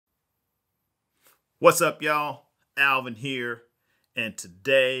What's up, y'all? Alvin here, and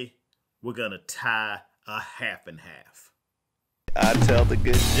today we're gonna tie a half and half. I tell the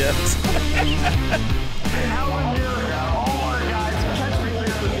good jokes. Alvin here, all our guys, catch me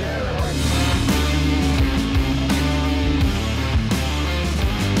later.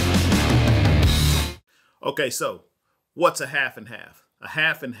 Okay, so what's a half and half? A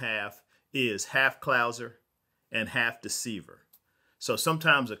half and half is half Clouser and half Deceiver. So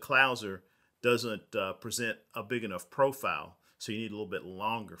sometimes a Clouser doesn't present a big enough profile, so you need a little bit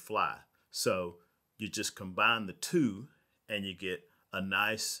longer fly. So you just combine the two and you get a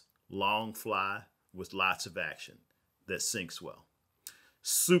nice long fly with lots of action that sinks well.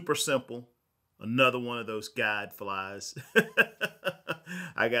 Super simple. Another one of those guide flies.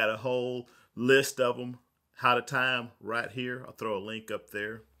 I got a whole list of them, how to tie them right here. I'll throw a link up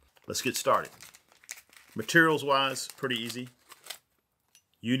there. Let's get started. Materials wise, pretty easy.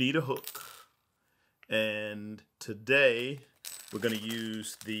 You need a hook. And today we're going to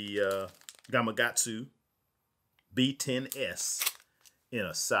use the Gamakatsu B10S in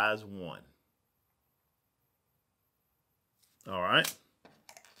a size 1. All right.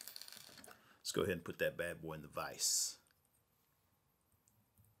 Let's go ahead and put that bad boy in the vise.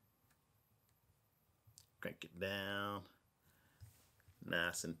 Crank it down.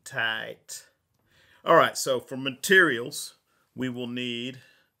 Nice and tight. All right, so for materials, we will need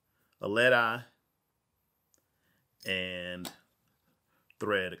a lead eye and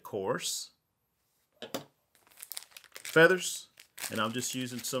thread, of course, feathers, and I'm just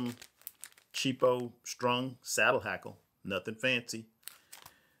using some cheapo strung saddle hackle, nothing fancy.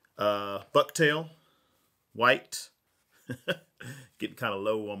 Bucktail, white. Getting kind of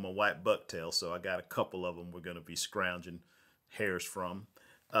low on my white bucktail, so I got a couple of them we're going to be scrounging hairs from,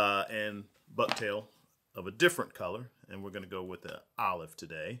 and bucktail of a different color, and we're going to go with the olive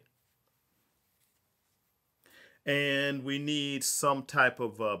today. And we need some type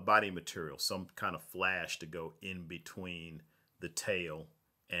of body material, some kind of flash to go in between the tail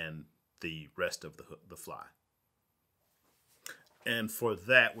and the rest of the fly. And for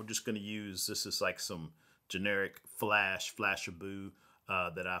that, we're just going to use, this is like some generic flasher boo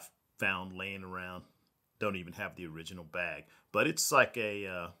that I've found laying around. Don't even have the original bag, but it's like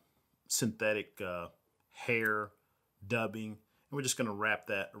a synthetic hair dubbing. And we're just going to wrap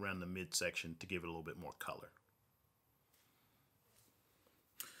that around the midsection to give it a little bit more color.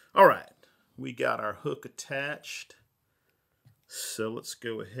 All right, we got our hook attached. So let's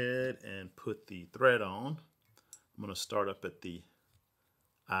go ahead and put the thread on. I'm going to start up at the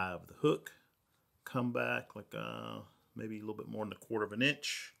eye of the hook, come back like maybe a little bit more than 1/4 of an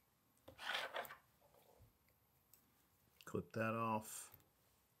inch. Clip that off.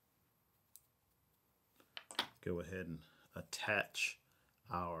 Go ahead and attach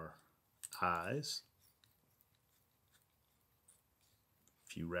our eyes.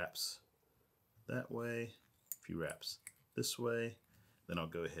 Few wraps that way, a few wraps this way. Then I'll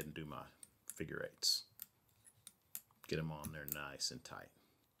go ahead and do my figure eights. Get them on there nice and tight.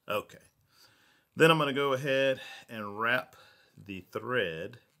 Okay. Then I'm going to go ahead and wrap the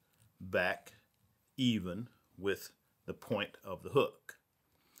thread back even with the point of the hook.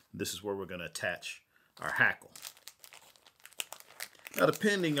 This is where we're going to attach our hackle. Now,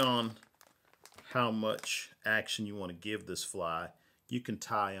 depending on how much action you want to give this fly, you can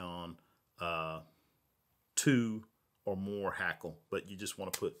tie on 2 or more hackle, but you just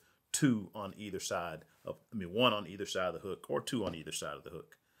want to put 2 on either side of, 1 on either side of the hook or 2 on either side of the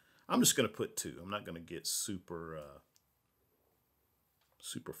hook. I'm just going to put 2. I'm not going to get super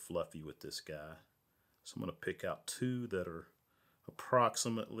fluffy with this guy. So I'm going to pick out 2 that are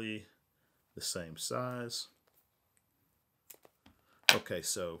approximately the same size. Okay,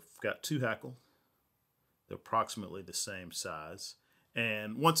 so I've got 2 hackle. They're approximately the same size.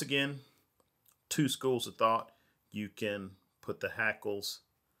 And once again, 2 schools of thought. You can put the hackles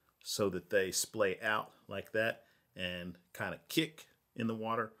so that they splay out like that and kind of kick in the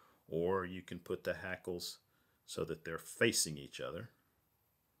water, or you can put the hackles so that they're facing each other,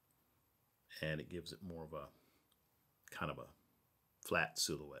 and it gives it more of a kind of a flat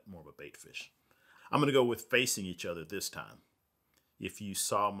silhouette, more of a bait fish. I'm going to go with facing each other this time. If you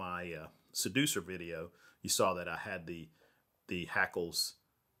saw my Seaducer video, you saw that I had the hackles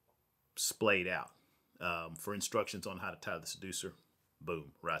splayed out. For instructions on how to tie the Seaducer,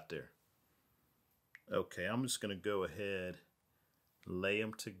 boom, right there. Okay, I'm just going to go ahead, lay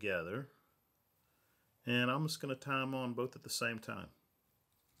them together, and I'm just going to tie them on both at the same time.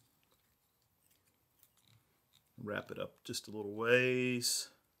 Wrap it up just a little ways,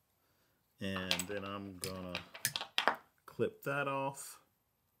 and then I'm going to clip that off.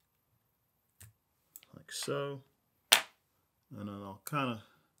 like so. And then I'll kind of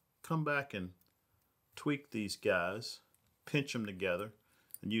come back and tweak these guys, pinch them together,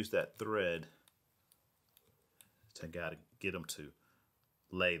 and use that thread to get them to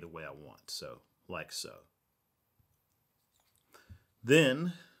lay the way I want, so like so.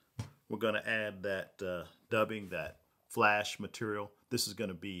 Then we're going to add that dubbing, that flash material. This is going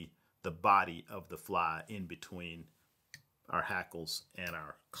to be the body of the fly in between our hackles and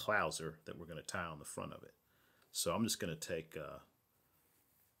our clouser that we're going to tie on the front of it. So I'm just going to take a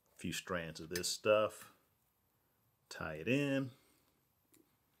few strands of this stuff, tie it in.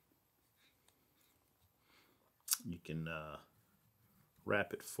 You can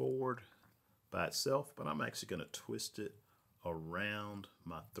wrap it forward by itself, but I'm actually going to twist it around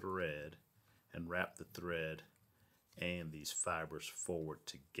my thread and wrap the thread and these fibers forward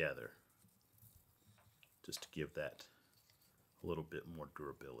together just to give that a little bit more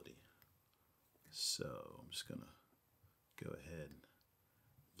durability. So I'm just going to go ahead and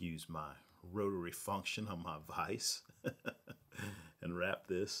use my rotary function on my vise and wrap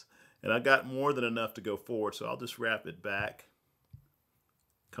this. And I got more than enough to go forward, so I'll just wrap it back,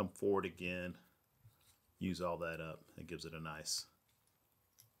 come forward again, use all that up. It gives it a nice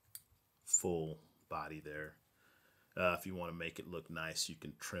full body there. If you want to make it look nice, you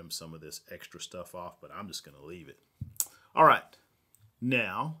can trim some of this extra stuff off, but I'm just going to leave it. All right,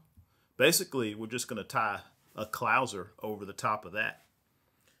 now, basically, we're just going to tie a clouser over the top of that.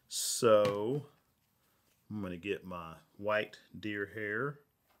 So I'm going to get my white deer hair,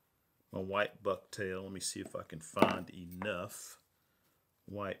 my white bucktail. Let me see if I can find enough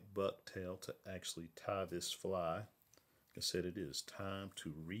white bucktail to actually tie this fly. Like I said, it is time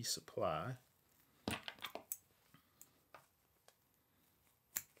to resupply.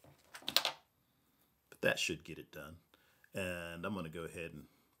 But that should get it done. And I'm going to go ahead and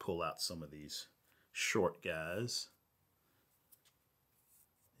pull out some of these short guys.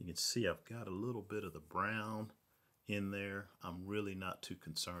 You can see I've got a little bit of the brown in there. I'm really not too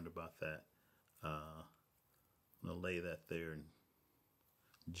concerned about that. I'm going to lay that there and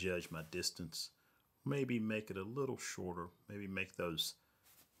judge my distance. Maybe make it a little shorter. Maybe make those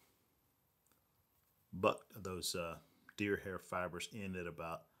deer hair fibers end at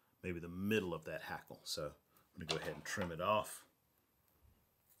about maybe the middle of that hackle. So I'm going to go ahead and trim it off.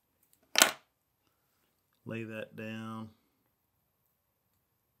 Lay that down.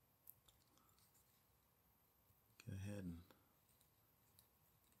 Go ahead and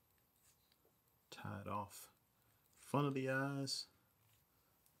tie it off front of the eyes.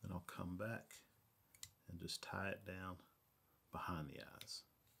 Then I'll come back and just tie it down behind the eyes,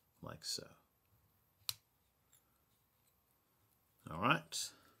 like so. All right,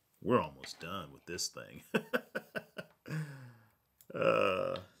 we're almost done with this thing.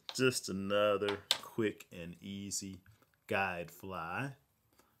 Just another quick and easy guide fly.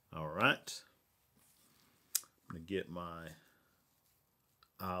 All right, I'm gonna get my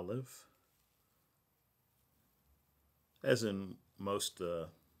olive. As in most the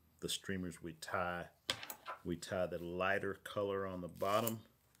streamers we tie the lighter color on the bottom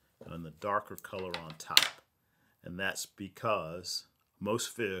and the darker color on top. And that's because most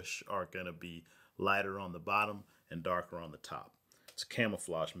fish are going to be lighter on the bottom and darker on the top. It's a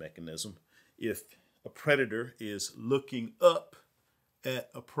camouflage mechanism. If a predator is looking up at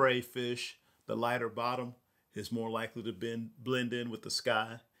a prey fish, the lighter bottom is more likely to blend in with the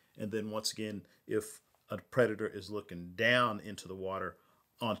sky. And then once again, if a predator is looking down into the water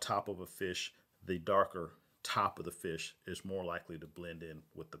on top of a fish, the darker top of the fish is more likely to blend in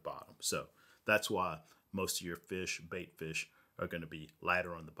with the bottom. So that's why most of your fish, bait fish, are going to be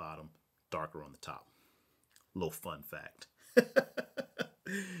lighter on the bottom, darker on the top. Little fun fact.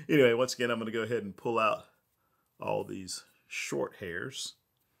 Anyway, once again, I'm going to go ahead and pull out all these short hairs.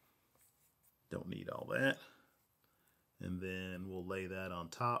 Don't need all that. And then we'll lay that on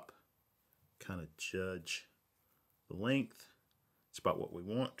top, kind of judge the length. It's about what we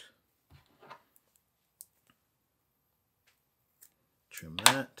want. Trim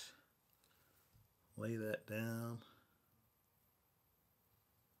that. Lay that down.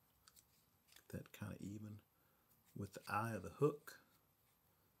 Get that kind of even with the eye of the hook.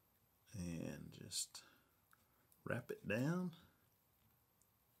 And just wrap it down.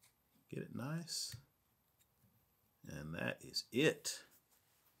 Get it nice. And that is it.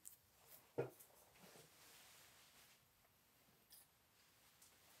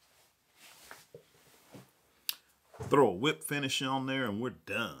 Throw a whip finish on there and we're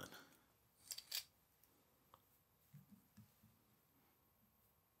done.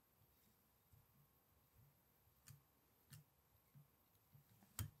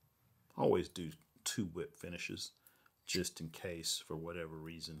 Always do 2 whip finishes, just in case, for whatever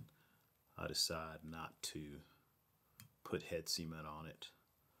reason, I decide not to put head cement on it.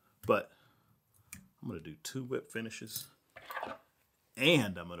 But I'm going to do 2 whip finishes,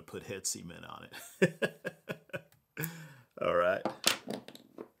 and I'm going to put head cement on it. All right.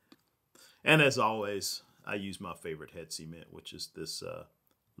 And as always, I use my favorite head cement, which is this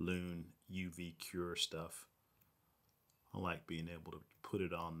Loon UV Cure stuff. I like being able to put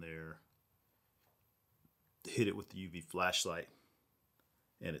it on there, hit it with the UV flashlight,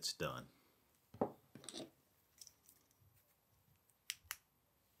 and it's done.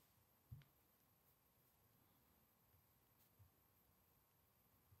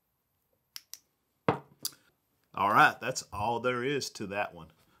 All right, that's all there is to that one.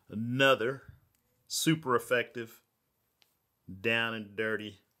 Another super effective, down and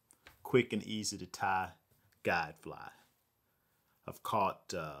dirty, quick and easy to tie guide fly. I've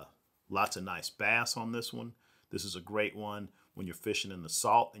caught lots of nice bass on this one. This is a great one when you're fishing in the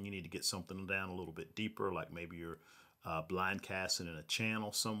salt and you need to get something down a little bit deeper, like maybe you're blind casting in a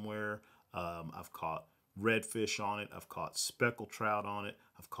channel somewhere. I've caught redfish on it. I've caught speckled trout on it.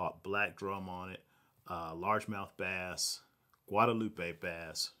 I've caught black drum on it, largemouth bass, Guadalupe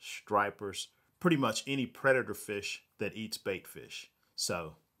bass, stripers, pretty much any predator fish that eats bait fish.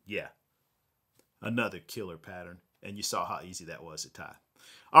 So yeah, another killer pattern. And you saw how easy that was to tie.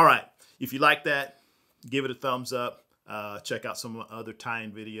 All right, if you like that, give it a thumbs up. Check out some of my other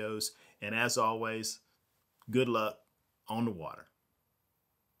tying videos. And as always, good luck on the water.